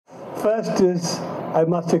first is I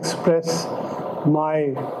must express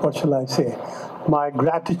my, what shall I say, my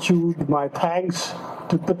gratitude, my thanks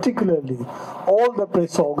to particularly all the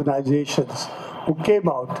press organizations who came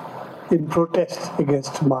out in protest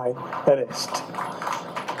against my arrest.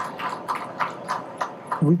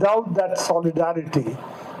 Without that solidarity,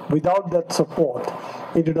 without that support,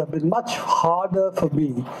 it would have been much harder for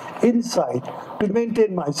me inside to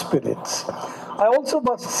maintain my spirits. I also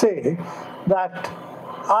must say that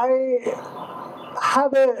I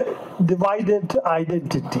have a divided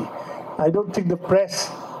identity. I don't think the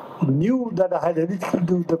press knew that I had anything to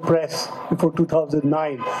do with the press before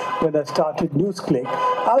 2009 when I started Newsclick.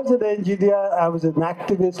 I was an engineer, I was an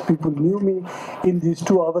activist, people knew me in these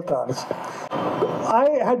two avatars.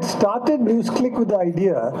 I had started Newsclick with the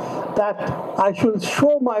idea that I should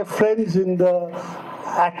show my friends in the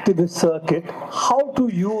activist circuit how to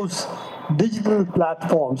use digital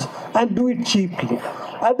platforms and do it cheaply.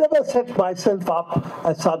 I never set myself up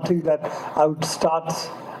as something that I would start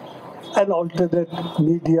an alternate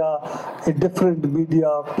media, a different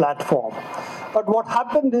media platform. But what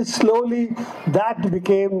happened is slowly that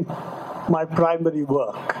became my primary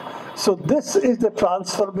work. So this is the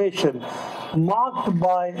transformation marked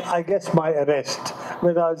by, I guess, my arrest,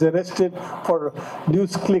 when I was arrested for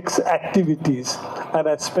Newsclick's activities and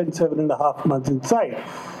I spent 7.5 months inside.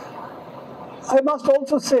 I must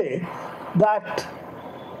also say that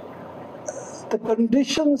the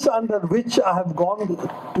conditions under which I have gone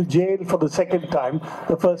to jail for the second time,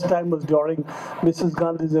 the first time was during Mrs.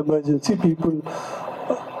 Gandhi's emergency.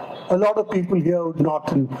 A lot of people here would not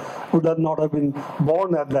have been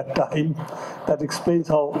born at that time. That explains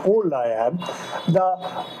how old I am.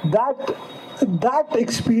 That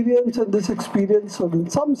experience and this experience were in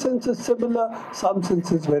some senses similar, some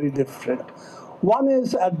senses very different. One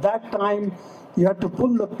is, at that time, you had to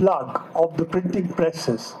pull the plug of the printing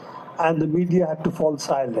presses and the media had to fall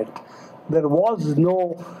silent. There was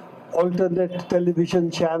no alternate television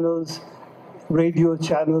channels, radio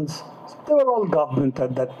channels. They were all government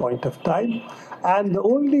at that point of time. And the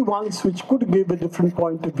only ones which could give a different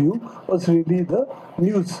point of view was really the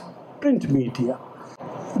news, print media.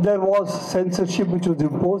 There was censorship which was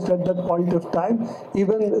imposed at that point of time,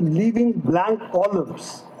 even leaving blank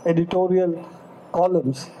columns, editorial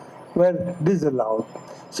columns, were disallowed.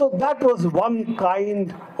 So that was one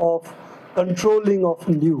kind of controlling of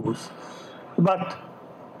news. But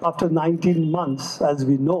after 19 months, as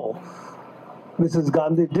we know, Mrs.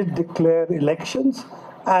 Gandhi did declare elections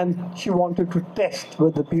and she wanted to test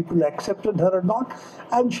whether people accepted her or not.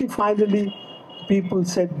 And she finally, people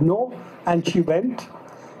said no, and she went.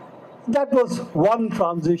 That was one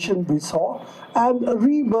transition we saw, and a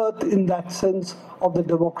rebirth in that sense of the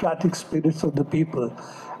democratic spirits of the people.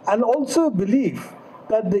 And also a belief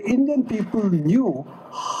that the Indian people knew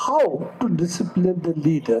how to discipline the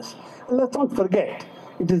leaders. And let's not forget,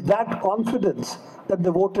 it is that confidence that they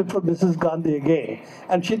voted for Mrs. Gandhi again.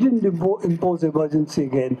 And she didn't impose emergency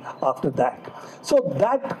again after that. So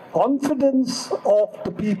that confidence of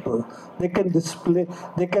the people, they can display,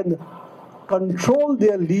 they can control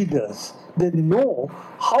their leaders. They know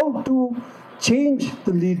how to change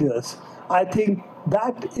the leaders. I think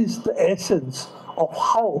that is the essence of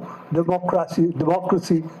how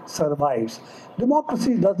democracy survives.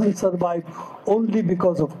 Democracy doesn't survive only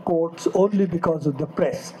because of courts, only because of the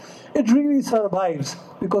press. It really survives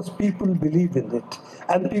because people believe in it.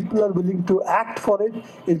 And people are willing to act for it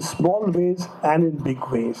in small ways and in big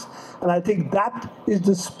ways. And I think that is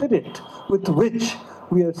the spirit with which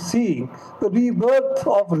we are seeing the rebirth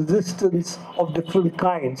of resistance of different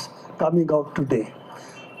kinds coming out today.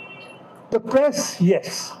 The press,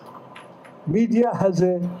 yes. Media has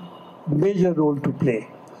a major role to play.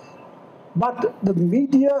 But the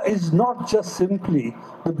media is not just simply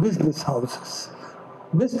the business houses.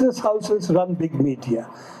 Business houses run big media.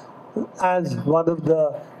 As one of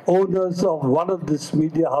the owners of one of these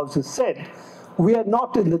media houses said, we are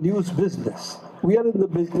not in the news business. We are in the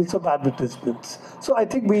business of advertisements. So I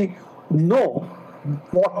think we know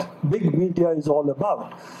what big media is all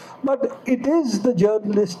about. But it is the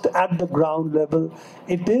journalist at the ground level.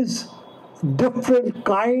 It is different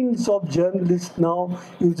kinds of journalists now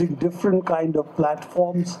using different kind of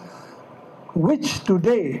platforms, which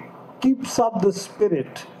today keeps up the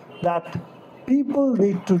spirit that people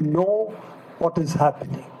need to know what is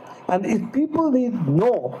happening. And if people need to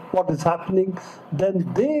know what is happening,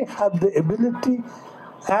 then they have the ability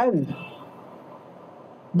and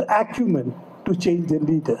the acumen to change their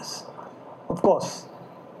leaders. Of course,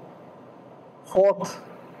 4th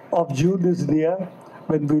of June is near,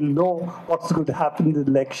 when we'll know what's going to happen in the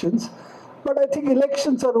elections. But I think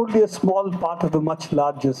elections are only a small part of a much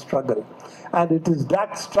larger struggle. And it is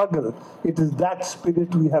that struggle, it is that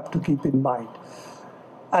spirit we have to keep in mind.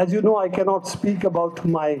 As you know, I cannot speak about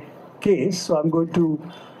my case, so I'm going to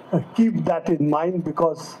keep that in mind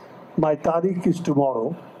because my tariq is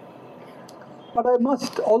tomorrow. But I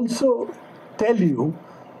must also tell you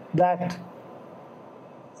that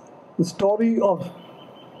the story of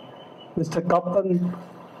Mr. Kappan,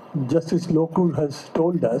 Justice Lokur has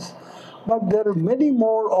told us, but there are many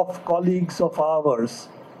more of colleagues of ours,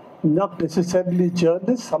 not necessarily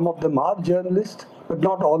journalists. Some of them are journalists, but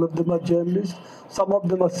not all of them are journalists. Some of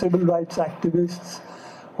them are civil rights activists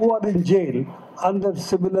who are in jail under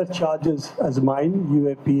similar charges as mine,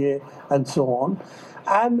 UAPA and so on.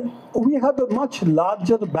 And we have a much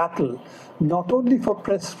larger battle, not only for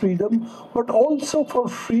press freedom, but also for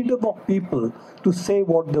freedom of people to say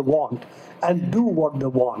what they want and do what they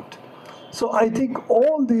want. So I think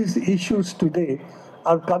all these issues today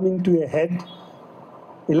are coming to a head.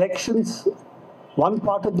 Elections, one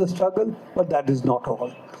part of the struggle, but that is not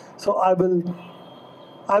all. So I'm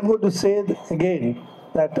going to say again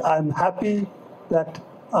that I'm happy that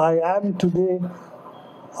I am today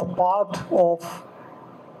a part of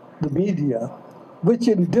the media, which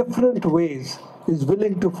in different ways is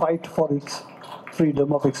willing to fight for its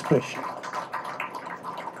freedom of expression.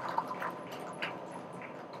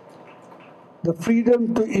 The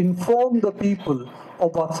freedom to inform the people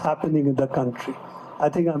of what's happening in the country. I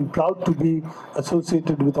think I'm proud to be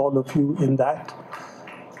associated with all of you in that.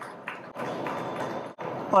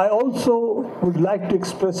 I also would like to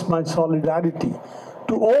express my solidarity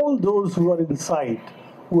to all those who are inside,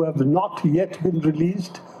 who have not yet been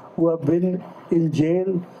released, who have been in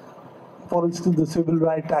jail. For instance, the civil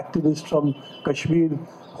rights activist from Kashmir,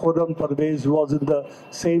 Khurram Parvez, who was in the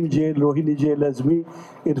same jail, Rohini jail as me.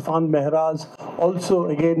 Irfan Mehraz, also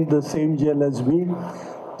again the same jail as me,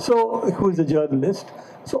 so who is a journalist.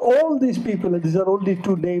 So all these people, and these are only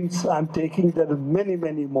two names I'm taking, there are many,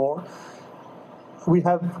 many more. We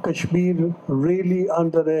have Kashmir really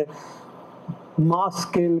under a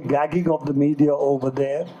mass-scale gagging of the media over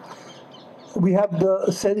there. We have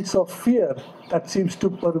the sense of fear that seems to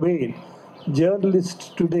pervade journalists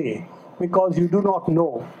today because you do not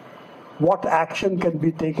know what action can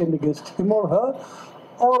be taken against him or her,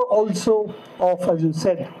 or also of, as you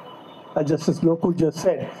said, as Justice Lokur just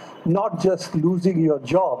said, not just losing your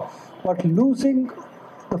job, but losing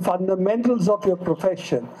the fundamentals of your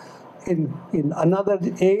profession. In another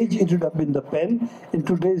age, it would have been the pen. In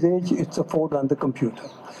today's age, it's a phone and the computer.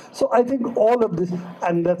 So I think all of this,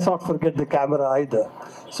 and let's not forget the camera either.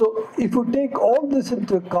 So if you take all this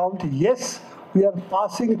into account, yes, we are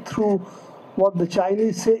passing through what the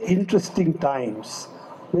Chinese say, interesting times.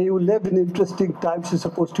 When you live in interesting times, it's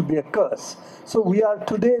supposed to be a curse. So we are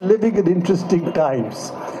today living in interesting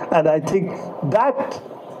times. And I think that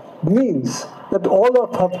means that all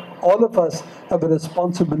of us have a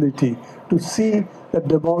responsibility to see that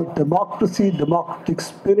democracy, democratic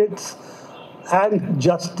spirits, and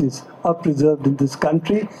justice are preserved in this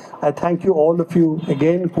country. I thank you, all of you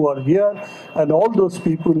again who are here, and all those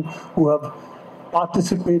people who have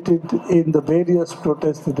participated in the various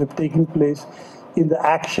protests that have taken place in the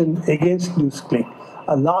action against Newsclick.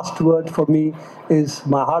 A last word for me is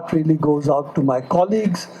my heart really goes out to my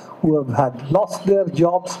colleagues who have had lost their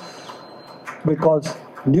jobs because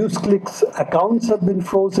Newsclick's accounts have been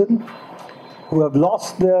frozen, who have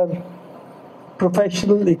lost their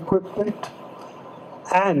professional equipment,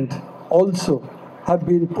 and also have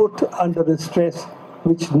been put under a stress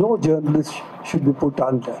which no journalist should be put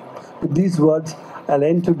under. With these words, I'll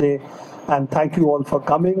end today, and thank you all for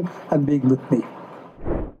coming and being with me.